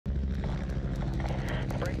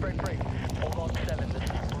Break. Hold on 7, this is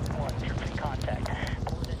Blue 1, troops in contact.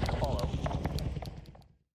 Coordinates to follow.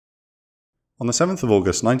 On the 7th of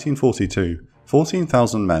August 1942,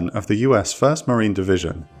 14,000 men of the US 1st Marine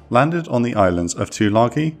Division landed on the islands of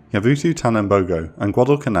Tulagi, Yavutu Tanambogo and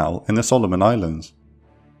Guadalcanal in the Solomon Islands.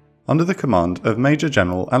 Under the command of Major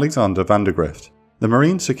General Alexander Vandergrift, the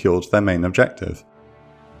Marines secured their main objective,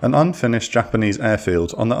 an unfinished Japanese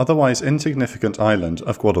airfield on the otherwise insignificant island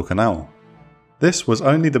of Guadalcanal. This was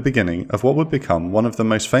only the beginning of what would become one of the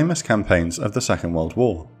most famous campaigns of the Second World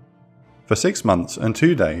War. For 6 months and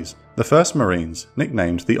 2 days, the 1st Marines,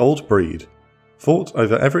 nicknamed the Old Breed, fought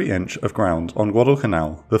over every inch of ground on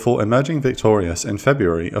Guadalcanal before emerging victorious in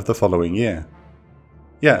February of the following year.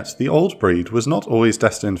 Yet, the Old Breed was not always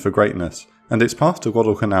destined for greatness, and its path to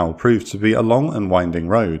Guadalcanal proved to be a long and winding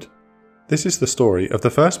road. This is the story of the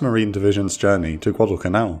 1st Marine Division's journey to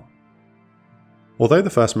Guadalcanal. Although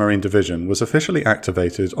the 1st Marine Division was officially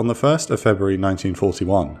activated on the 1st of February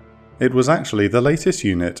 1941, it was actually the latest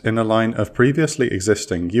unit in a line of previously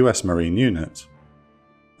existing US Marine units.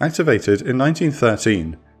 Activated in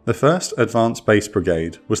 1913, the 1st Advanced Base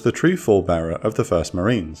Brigade was the true forebearer of the 1st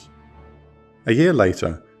Marines. A year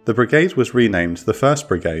later, the brigade was renamed the 1st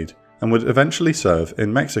Brigade and would eventually serve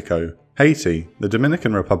in Mexico, Haiti, the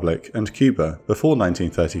Dominican Republic and Cuba before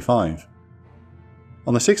 1935.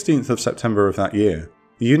 On the 16th of September of that year,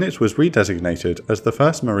 the unit was redesignated as the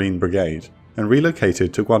 1st Marine Brigade and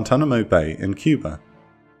relocated to Guantanamo Bay in Cuba.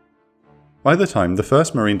 By the time the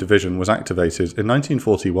 1st Marine Division was activated in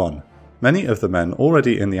 1941, many of the men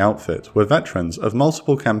already in the outfit were veterans of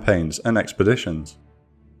multiple campaigns and expeditions.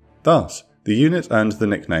 Thus, the unit earned the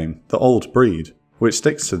nickname the Old Breed, which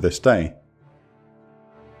sticks to this day.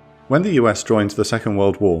 When the US joined the Second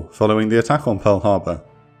World War following the attack on Pearl Harbor,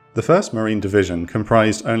 the 1st Marine Division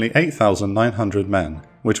comprised only 8,900 men,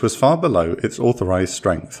 which was far below its authorized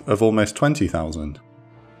strength of almost 20,000.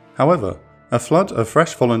 However, a flood of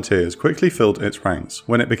fresh volunteers quickly filled its ranks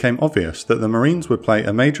when it became obvious that the Marines would play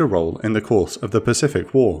a major role in the course of the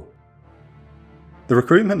Pacific War. The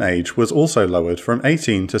recruitment age was also lowered from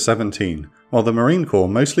 18 to 17, while the Marine Corps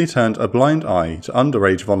mostly turned a blind eye to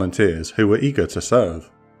underage volunteers who were eager to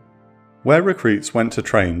serve. Where recruits went to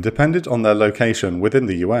train depended on their location within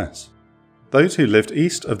the US. Those who lived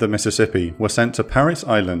east of the Mississippi were sent to Parris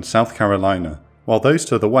Island, South Carolina, while those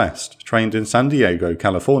to the west trained in San Diego,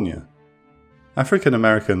 California. African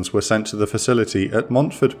Americans were sent to the facility at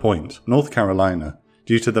Montford Point, North Carolina,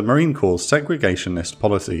 due to the Marine Corps' segregationist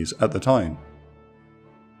policies at the time.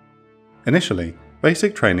 Initially,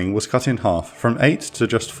 basic training was cut in half from 8 to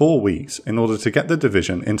just 4 weeks in order to get the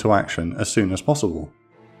division into action as soon as possible,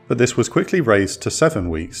 but this was quickly raised to 7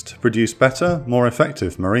 weeks to produce better, more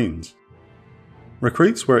effective Marines.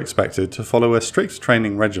 Recruits were expected to follow a strict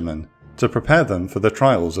training regimen to prepare them for the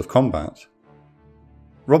trials of combat.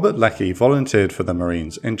 Robert Leckie volunteered for the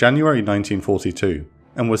Marines in January 1942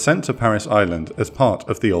 and was sent to Parris Island as part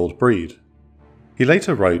of the Old Breed. He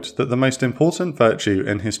later wrote that the most important virtue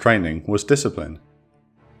in his training was discipline.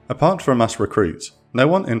 Apart from us recruits, no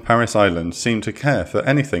one in Parris Island seemed to care for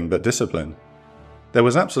anything but discipline. There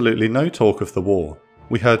was absolutely no talk of the war.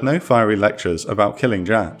 We heard no fiery lectures about killing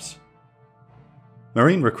Japs.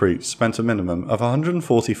 Marine recruits spent a minimum of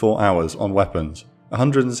 144 hours on weapons,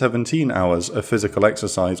 117 hours of physical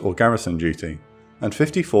exercise or garrison duty, and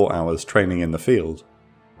 54 hours training in the field.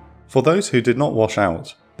 For those who did not wash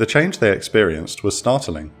out, the change they experienced was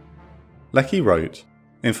startling. Leckie wrote,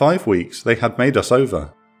 "In 5 weeks they had made us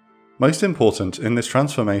over. Most important in this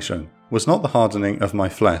transformation was not the hardening of my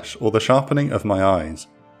flesh or the sharpening of my eyes,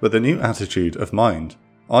 but the new attitude of mind.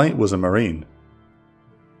 I was a Marine."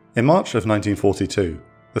 In March of 1942,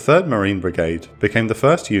 the 3rd Marine Brigade became the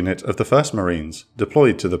first unit of the 1st Marines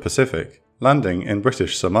deployed to the Pacific, landing in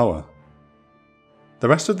British Samoa. The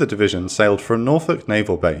rest of the division sailed from Norfolk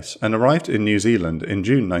Naval Base and arrived in New Zealand in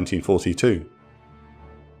June 1942.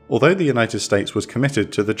 Although the United States was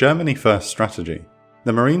committed to the Germany First strategy,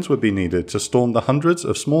 the Marines would be needed to storm the hundreds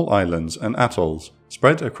of small islands and atolls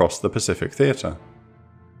spread across the Pacific Theatre.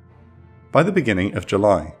 By the beginning of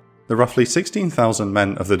July, the roughly 16,000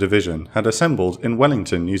 men of the division had assembled in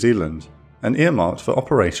Wellington, New Zealand, and earmarked for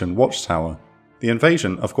Operation Watchtower, the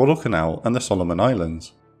invasion of Guadalcanal and the Solomon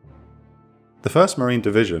Islands. The 1st Marine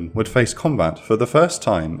Division would face combat for the first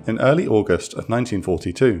time in early August of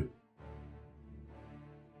 1942.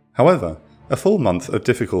 However, a full month of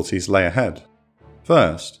difficulties lay ahead.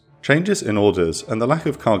 First, changes in orders and the lack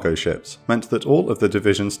of cargo ships meant that all of the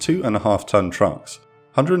division's 2.5-ton trucks,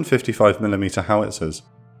 155mm howitzers,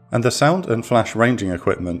 and the sound and flash ranging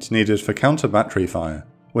equipment needed for counter-battery fire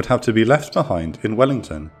would have to be left behind in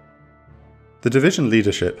Wellington. The division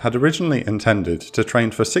leadership had originally intended to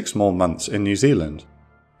train for 6 more months in New Zealand,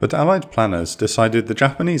 but Allied planners decided the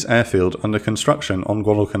Japanese airfield under construction on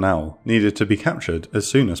Guadalcanal needed to be captured as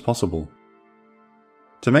soon as possible.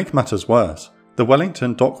 To make matters worse, the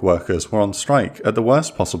Wellington dock workers were on strike at the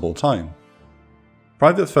worst possible time.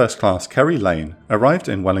 Private First Class Kerry Lane arrived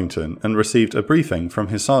in Wellington and received a briefing from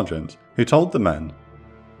his sergeant, who told the men,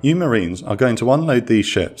 "You Marines are going to unload these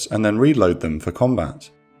ships and then reload them for combat.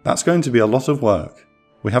 That's going to be a lot of work.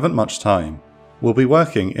 We haven't much time. We'll be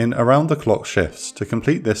working in around-the-clock shifts to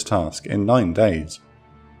complete this task in 9 days."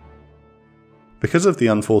 Because of the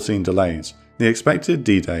unforeseen delays, the expected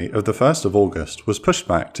D-Day of the 1st of August was pushed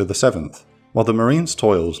back to the 7th, while the Marines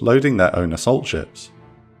toiled loading their own assault ships.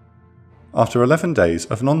 After 11 days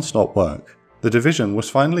of non-stop work, the division was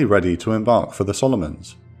finally ready to embark for the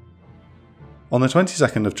Solomons. On the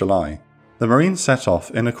 22nd of July, the Marines set off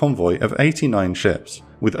in a convoy of 89 ships,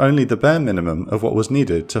 with only the bare minimum of what was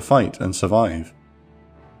needed to fight and survive.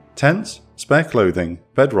 Tents, spare clothing,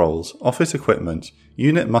 bedrolls, office equipment,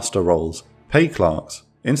 unit muster rolls, pay clerks,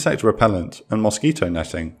 insect repellent and mosquito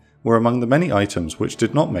netting were among the many items which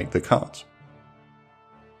did not make the cut.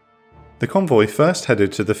 The convoy first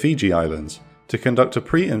headed to the Fiji Islands to conduct a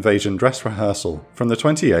pre-invasion dress rehearsal from the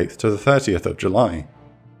 28th to the 30th of July.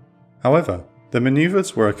 However, the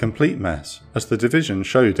manoeuvres were a complete mess as the division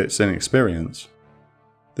showed its inexperience.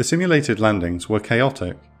 The simulated landings were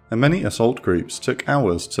chaotic, and many assault groups took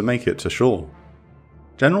hours to make it to shore.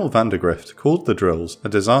 General Vandergrift called the drills a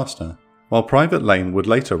disaster, while Private Lane would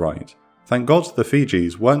later write, "Thank God the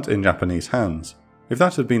Fijis weren't in Japanese hands. If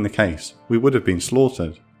that had been the case, we would have been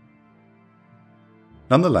slaughtered."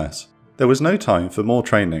 Nonetheless, there was no time for more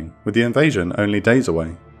training, with the invasion only days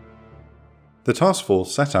away. The task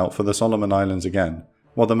force set out for the Solomon Islands again,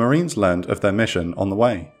 while the Marines learned of their mission on the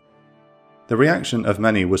way. The reaction of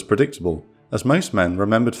many was predictable, as most men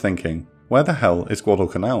remembered thinking, "Where the hell is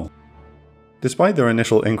Guadalcanal?" Despite their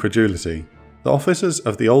initial incredulity, the officers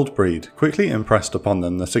of the old breed quickly impressed upon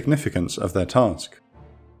them the significance of their task.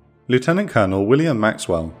 Lieutenant Colonel William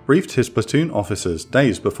Maxwell briefed his platoon officers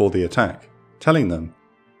days before the attack, telling them,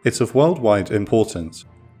 "It's of worldwide importance.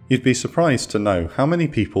 You'd be surprised to know how many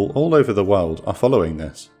people all over the world are following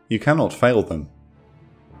this. You cannot fail them."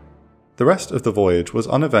 The rest of the voyage was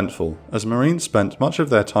uneventful, as Marines spent much of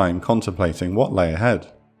their time contemplating what lay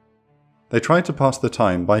ahead. They tried to pass the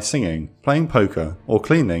time by singing, playing poker, or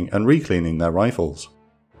cleaning and recleaning their rifles.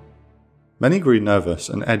 Many grew nervous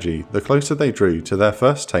and edgy the closer they drew to their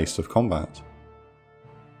first taste of combat.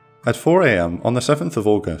 At 4 AM on the 7th of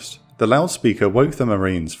August, the loudspeaker woke the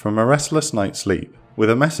Marines from a restless night's sleep with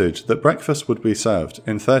a message that breakfast would be served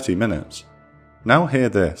in 30 minutes. "Now hear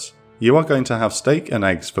this. You are going to have steak and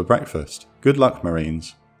eggs for breakfast. Good luck,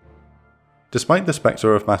 Marines." Despite the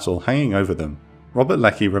spectre of battle hanging over them, Robert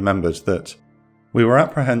Leckie remembered that, "We were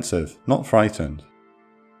apprehensive, not frightened."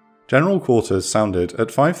 General quarters sounded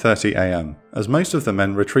at 5:30 AM as most of the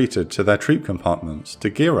men retreated to their troop compartments to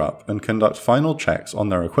gear up and conduct final checks on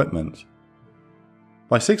their equipment.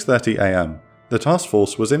 By 6:30 AM, the task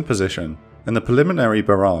force was in position and the preliminary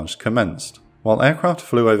barrage commenced, while aircraft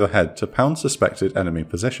flew overhead to pound suspected enemy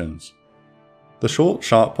positions. The short,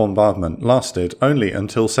 sharp bombardment lasted only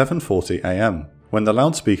until 7:40 AM, when the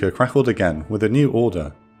loudspeaker crackled again with a new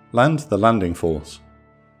order: "Land the landing force."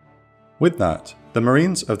 With that, the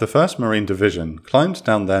Marines of the 1st Marine Division climbed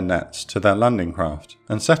down their nets to their landing craft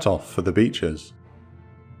and set off for the beaches.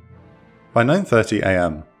 By 9:30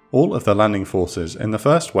 AM, all of the landing forces in the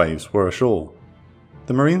first waves were ashore.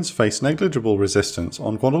 The Marines faced negligible resistance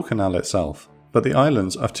on Guadalcanal itself, but the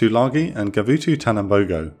islands of Tulagi and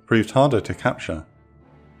Gavutu-Tanambogo proved harder to capture.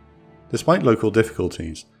 Despite local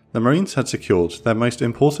difficulties, the Marines had secured their most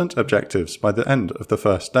important objectives by the end of the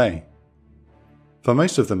first day. For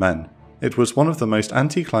most of the men, it was one of the most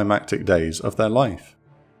anticlimactic days of their life.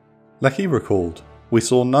 Leckie recalled, "We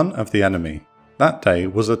saw none of the enemy. That day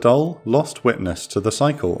was a dull, lost witness to the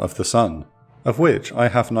cycle of the sun, of which I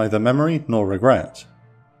have neither memory nor regret."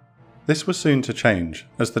 This was soon to change,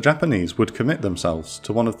 as the Japanese would commit themselves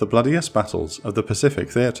to one of the bloodiest battles of the Pacific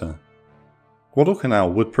theatre.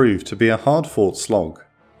 Guadalcanal would prove to be a hard-fought slog,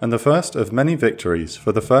 and the first of many victories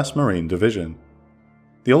for the 1st Marine Division.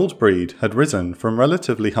 The old breed had risen from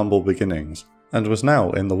relatively humble beginnings, and was now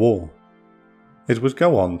in the war. It would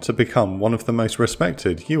go on to become one of the most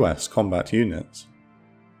respected US combat units.